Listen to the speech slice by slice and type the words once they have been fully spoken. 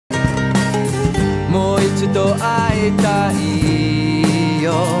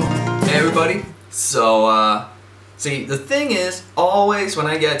everybody. So, see, the thing is, always when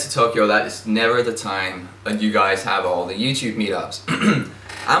I get to Tokyo, that is never the time that you guys have all the YouTube meetups.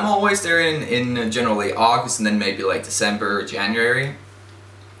 I'm always there in generally August and then maybe like December or January.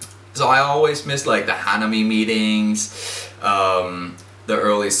 So I always miss like the Hanami meetings, the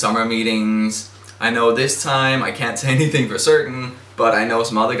early summer meetings. I know this time I can't say anything for certain, but I know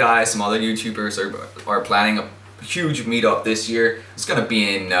some other guys, some other YouTubers are planning a huge meetup this year. It's gonna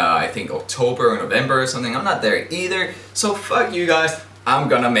be in I think October or November or something. I'm not there either, so fuck you guys. I'm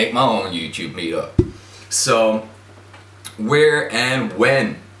gonna make my own YouTube meetup. So where and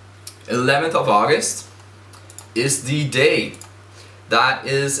when? 11th of August is the day. That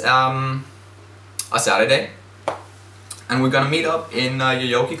is a Saturday, and we're gonna meet up in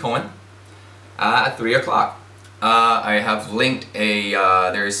Yoyogi Kooen at 3 o'clock. I have linked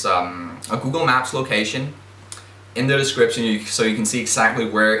there's a Google Maps location in the description so you can see exactly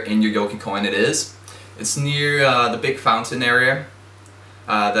where in Yoyogi Kooen it is. It's near the big fountain area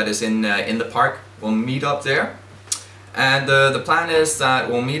that is in the park. We'll meet up there, and the plan is that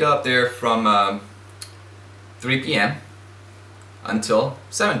we'll meet up there from 3 p.m. until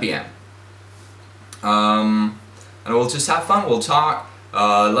 7 p.m. And we'll just have fun, we'll talk,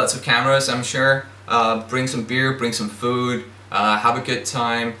 lots of cameras I'm sure, bring some beer, bring some food, have a good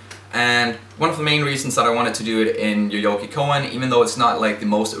time. And one of the main reasons that I wanted to do it in Yoyogi Kooen, even though it's not like the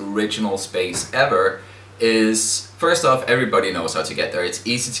most original space ever, is first off, everybody knows how to get there. It's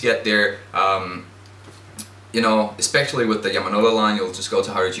easy to get there. You know, especially with the Yamanote line, you'll just go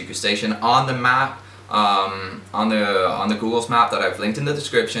to Harajuku Station. On the map, on the Google's map that I've linked in the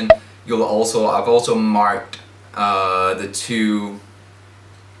description, I've also marked the two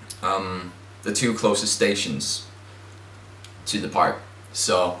closest stations to the park.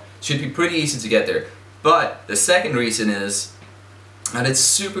 So should be pretty easy to get there. But the second reason is that it's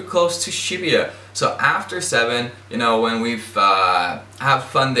super close to Shibuya. So after 7, you know, when we've have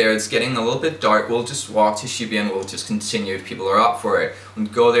fun there, it's getting a little bit dark, we'll just walk to Shibuya and we'll just continue if people are up for it. We'll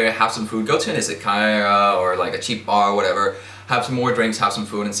go there, have some food, go to an izakaya or like a cheap bar or whatever, have some more drinks, have some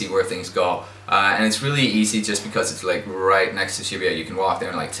food and see where things go. And it's really easy just because it's like right next to Shibuya. You can walk there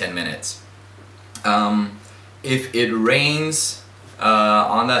in like 10 minutes. If it rains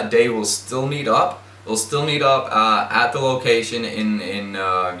on that day, we'll still meet up. We'll still meet up at the location in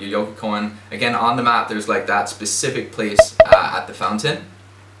Yoyogi Kooen. Again, on the map there's like that specific place at the fountain.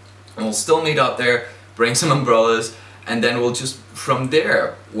 And we'll still meet up there, bring some umbrellas, and then we'll just from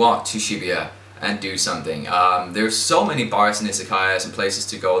there walk to Shibuya and do something. There's so many bars and izakayas and places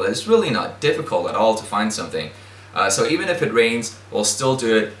to go that it's really not difficult at all to find something. So even if it rains, we'll still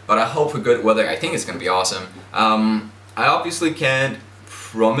do it, but I hope for good weather. I think it's going to be awesome. I obviously can't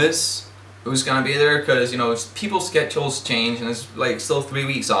promise who's gonna be there because, you know, people's schedules change and it's like still 3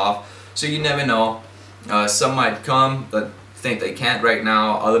 weeks off, so you never know. Some might come but think they can't right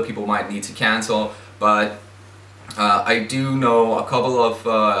now, other people might need to cancel, but I do know a couple of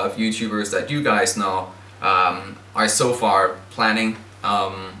YouTubers that you guys know are so far planning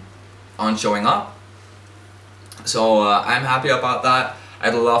on showing up, so I'm happy about that.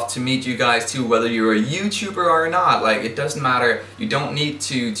 I'd love to meet you guys too, whether you're a YouTuber or not. Like, it doesn't matter. You don't need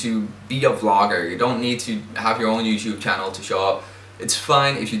to be a vlogger. You don't need to have your own YouTube channel to show up. It's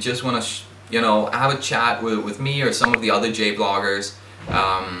fine if you just want to, you know, have a chat with me or some of the other jvloggers.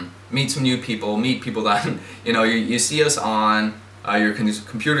 Meet some new people. Meet people that, you know, you see us on your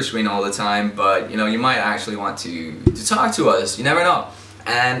computer screen all the time, but, you know, you might actually want to talk to us. You never know.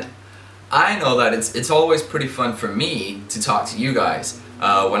 And I know that it's always pretty fun for me to talk to you guys.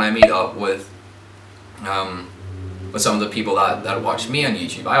 When I meet up with some of the people that watch me on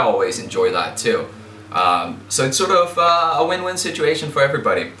YouTube. I always enjoy that too. So it's sort of a win-win situation for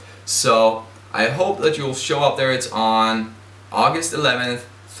everybody. So I hope that you'll show up there. It's on August 11th,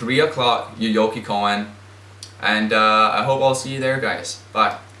 3 o'clock, Yoyogi Kooen. And I hope I'll see you there, guys.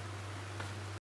 Bye.